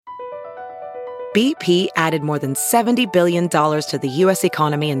BP added more than $70 billion to the U.S.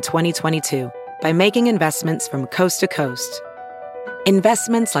 economy in 2022 by making investments from coast to coast.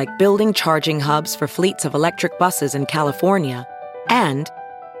 Investments like building charging hubs for fleets of electric buses in California and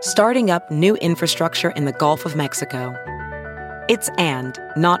starting up new infrastructure in the Gulf of Mexico. It's and,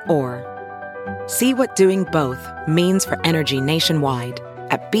 not or. See what doing both means for energy nationwide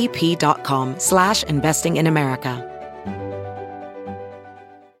at bp.com/investing in America.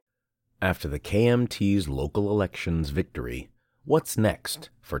 After the KMT's local elections victory, what's next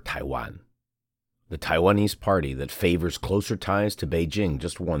for Taiwan? The Taiwanese party that favors closer ties to Beijing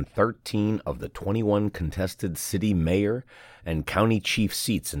just won 13 of the 21 contested city mayor and county chief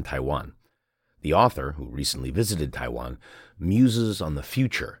seats in Taiwan. The author, who recently visited Taiwan, muses on the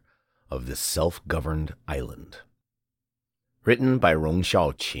future of this self-governed island. Written by Rong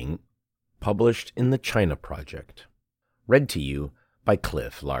Xiaoqing, published in the China Project. Read to you by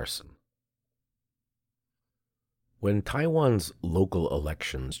Cliff Larson. When Taiwan's local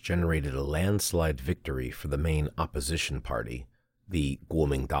elections generated a landslide victory for the main opposition party, the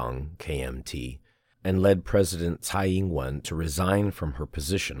Kuomintang (KMT), and led President Tsai Ing-wen to resign from her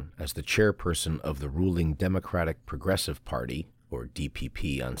position as the chairperson of the ruling Democratic Progressive Party, or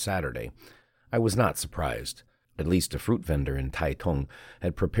DPP, on Saturday, I was not surprised. At least a fruit vendor in Taitung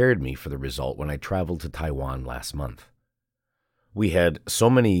had prepared me for the result when I traveled to Taiwan last month. We had so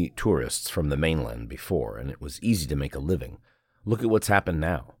many tourists from the mainland before, and it was easy to make a living. Look at what's happened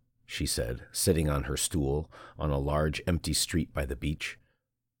now, she said, sitting on her stool on a large empty street by the beach.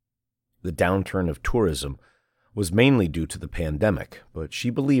 The downturn of tourism was mainly due to the pandemic, but she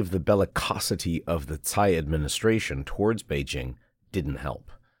believed the bellicosity of the Tsai administration towards Beijing didn't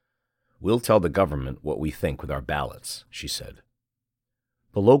help. We'll tell the government what we think with our ballots, she said.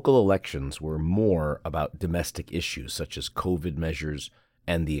 The local elections were more about domestic issues such as COVID measures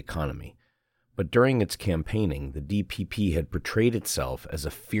and the economy. But during its campaigning, the DPP had portrayed itself as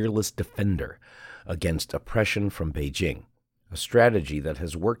a fearless defender against oppression from Beijing, a strategy that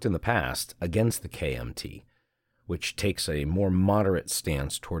has worked in the past against the KMT, which takes a more moderate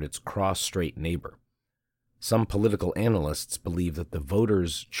stance toward its cross-strait neighbor. Some political analysts believe that the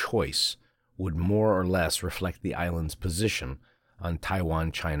voters' choice would more or less reflect the island's position on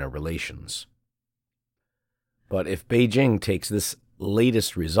Taiwan-China relations. But if Beijing takes this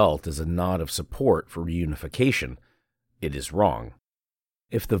latest result as a nod of support for reunification, it is wrong.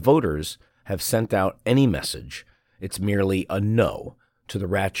 If the voters have sent out any message, it's merely a no to the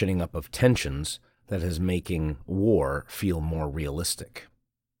ratcheting up of tensions that is making war feel more realistic.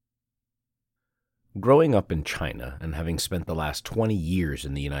 Growing up in China and having spent the last 20 years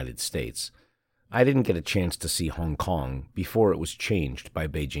in the United States, I didn't get a chance to see Hong Kong before it was changed by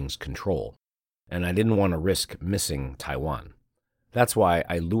Beijing's control, and I didn't want to risk missing Taiwan. That's why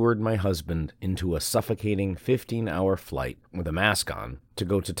I lured my husband into a suffocating 15-hour flight with a mask on to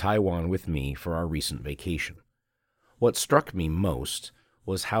go to Taiwan with me for our recent vacation. What struck me most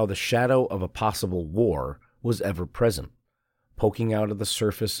was how the shadow of a possible war was ever present, poking out of the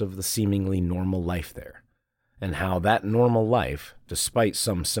surface of the seemingly normal life there, and how that normal life, despite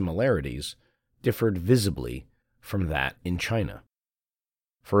some similarities, differed visibly from that in China.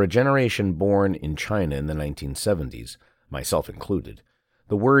 For a generation born in China in the 1970s, myself included,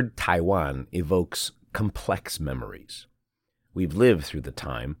 the word Taiwan evokes complex memories. We've lived through the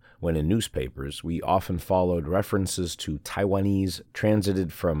time when in newspapers we often followed references to Taiwanese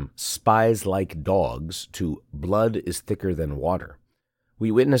transited from spies like dogs to blood is thicker than water.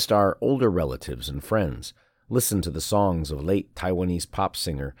 We witnessed our older relatives and friends listen to the songs of late Taiwanese pop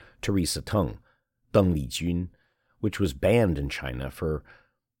singer Teresa Teng, Deng Lijun, which was banned in China for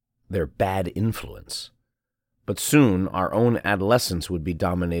their bad influence. But soon our own adolescence would be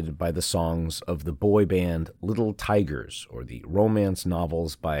dominated by the songs of the boy band Little Tigers or the romance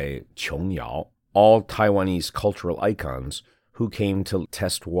novels by Qiong Yao, all Taiwanese cultural icons who came to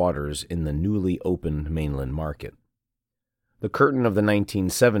test waters in the newly opened mainland market. The curtain of the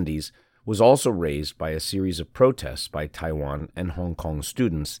 1970s was also raised by a series of protests by Taiwan and Hong Kong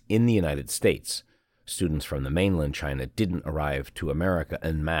students in the United States. Students from the mainland China didn't arrive to America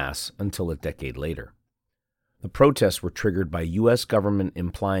en masse until a decade later. The protests were triggered by U.S. government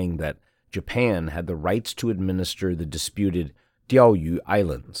implying that Japan had the rights to administer the disputed Diaoyu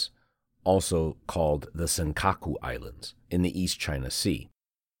Islands, also called the Senkaku Islands, in the East China Sea.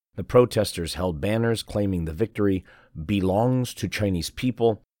 The protesters held banners claiming the victory belongs to Chinese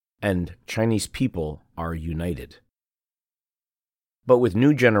people and Chinese people are united. But with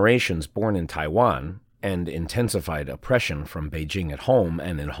new generations born in Taiwan and intensified oppression from Beijing at home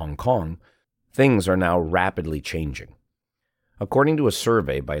and in Hong Kong, things are now rapidly changing. According to a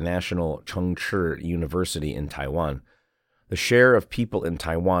survey by National Chengchi University in Taiwan, the share of people in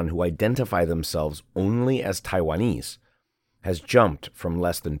Taiwan who identify themselves only as Taiwanese has jumped from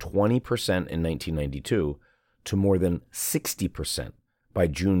less than 20% in 1992 to more than 60% by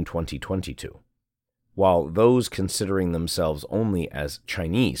June 2022, while those considering themselves only as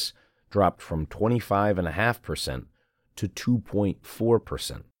Chinese dropped from 25.5% to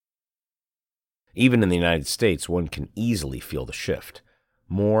 2.4%. Even in the United States, one can easily feel the shift.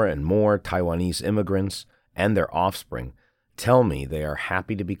 More and more Taiwanese immigrants and their offspring tell me they are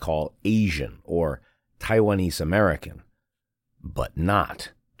happy to be called Asian or Taiwanese American, but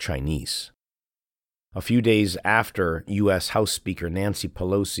not Chinese. A few days after U.S. House Speaker Nancy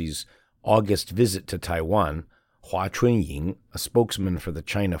Pelosi's August visit to Taiwan, Hua Chunying, a spokesman for the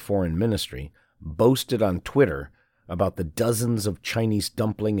China Foreign Ministry, boasted on Twitter about the dozens of Chinese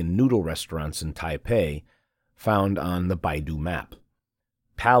dumpling and noodle restaurants in Taipei found on the Baidu map.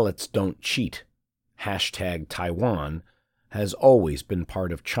 Palates don't cheat. #Taiwan has always been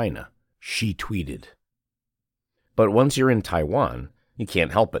part of China, she tweeted. But once you're in Taiwan, you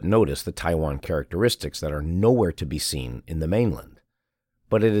can't help but notice the Taiwan characteristics that are nowhere to be seen in the mainland.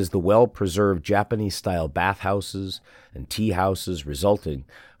 But it is the well-preserved Japanese-style bathhouses and tea houses resulting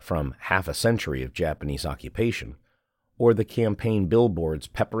from half a century of Japanese occupation, or the campaign billboards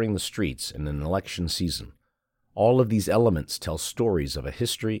peppering the streets in an election season. All of these elements tell stories of a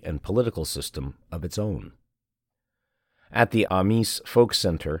history and political system of its own. At the Amis Folk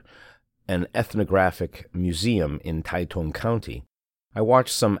Center, an ethnographic museum in Taitung County, I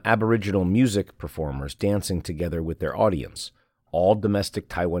watched some Aboriginal music performers dancing together with their audience, all domestic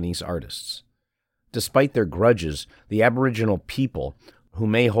Taiwanese artists. Despite their grudges, the Aboriginal people, who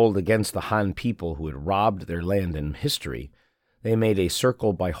may hold against the Han people who had robbed their land in history, they made a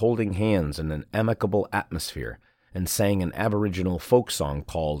circle by holding hands in an amicable atmosphere and sang an Aboriginal folk song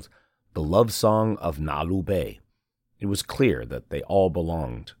called The Love Song of Nalu Bay. It was clear that they all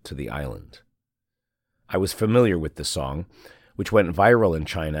belonged to the island. I was familiar with the song, which went viral in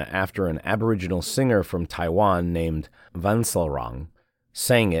China after an Aboriginal singer from Taiwan named Vansalrang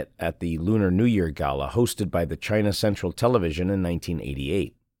sang it at the Lunar New Year Gala hosted by the China Central Television in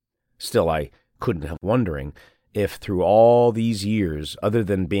 1988. Still, I couldn't help wondering if through all these years, other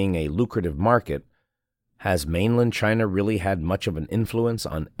than being a lucrative market, has mainland China really had much of an influence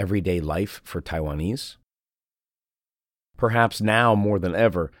on everyday life for Taiwanese? Perhaps now more than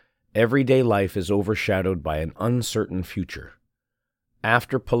ever, everyday life is overshadowed by an uncertain future.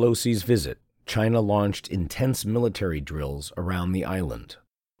 After Pelosi's visit, China launched intense military drills around the island.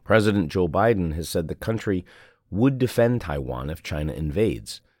 President Joe Biden has said the country would defend Taiwan if China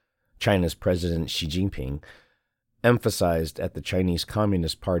invades. China's President Xi Jinping emphasized at the Chinese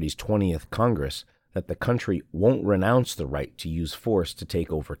Communist Party's 20th Congress that the country won't renounce the right to use force to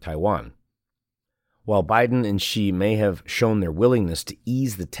take over Taiwan. While Biden and Xi may have shown their willingness to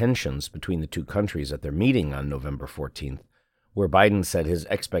ease the tensions between the two countries at their meeting on November 14th, where Biden said his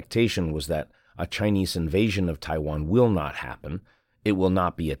expectation was that a Chinese invasion of Taiwan will not happen, it will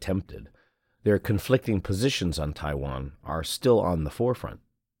not be attempted, their conflicting positions on Taiwan are still on the forefront.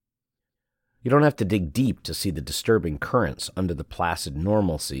 You don't have to dig deep to see the disturbing currents under the placid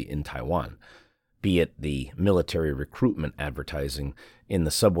normalcy in Taiwan, be it the military recruitment advertising in the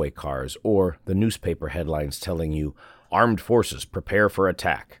subway cars or the newspaper headlines telling you, "Armed forces prepare for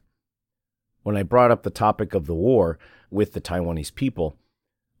attack." When I brought up the topic of the war with the Taiwanese people,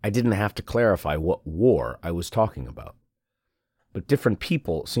 I didn't have to clarify what war I was talking about. But different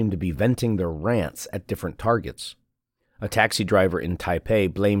people seem to be venting their rants at different targets. A taxi driver in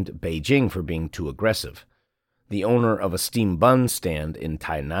Taipei blamed Beijing for being too aggressive. The owner of a steam bun stand in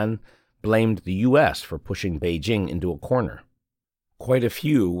Tainan blamed the U.S. for pushing Beijing into a corner. Quite a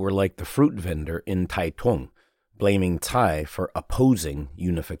few were like the fruit vendor in Taitung, blaming Tsai for opposing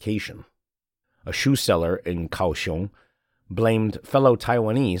unification. A shoe seller in Kaohsiung blamed fellow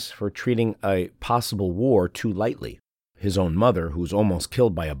Taiwanese for treating a possible war too lightly. His own mother, who was almost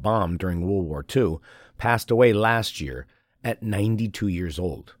killed by a bomb during World War II, passed away last year at 92 years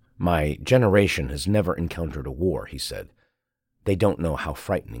old. "My generation has never encountered a war," he said. "They don't know how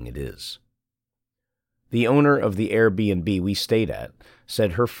frightening it is." The owner of the Airbnb we stayed at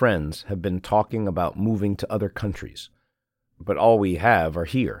said her friends have been talking about moving to other countries. "But all we have are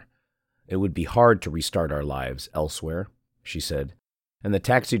here. It would be hard to restart our lives elsewhere," she said. And the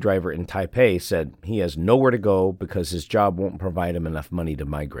taxi driver in Taipei said he has nowhere to go because his job won't provide him enough money to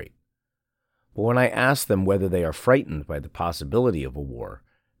migrate. But when I asked them whether they are frightened by the possibility of a war,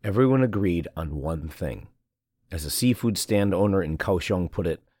 everyone agreed on one thing. As a seafood stand owner in Kaohsiung put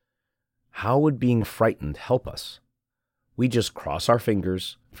it, "How would being frightened help us? We just cross our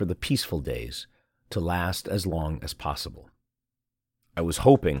fingers for the peaceful days to last as long as possible. I was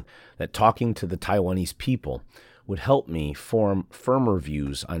hoping that talking to the Taiwanese people would help me form firmer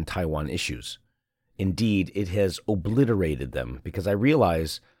views on Taiwan issues. Indeed, it has obliterated them because I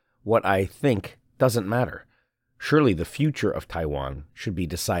realize what I think doesn't matter. Surely the future of Taiwan should be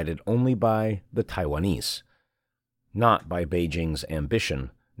decided only by the Taiwanese, not by Beijing's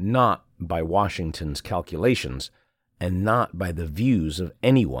ambition, not by Washington's calculations, and not by the views of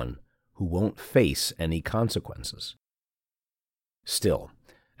anyone who won't face any consequences. Still,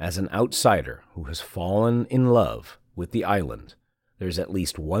 as an outsider who has fallen in love with the island, there's at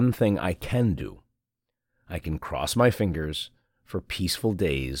least one thing I can do. I can cross my fingers for peaceful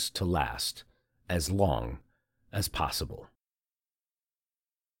days to last as long as possible.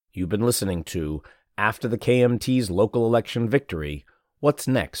 You've been listening to After the KMT's local election victory, What's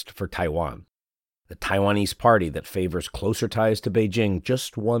Next for Taiwan? The Taiwanese party that favors closer ties to Beijing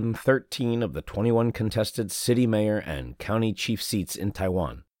just won 13 of the 21 contested city mayor and county chief seats in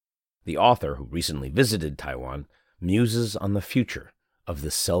Taiwan. The author, who recently visited Taiwan, muses on the future of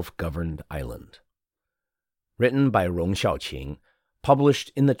this self-governed island. Written by Rong Xiaoqing,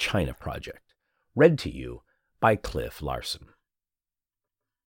 published in the China Project. Read to you by Cliff Larson.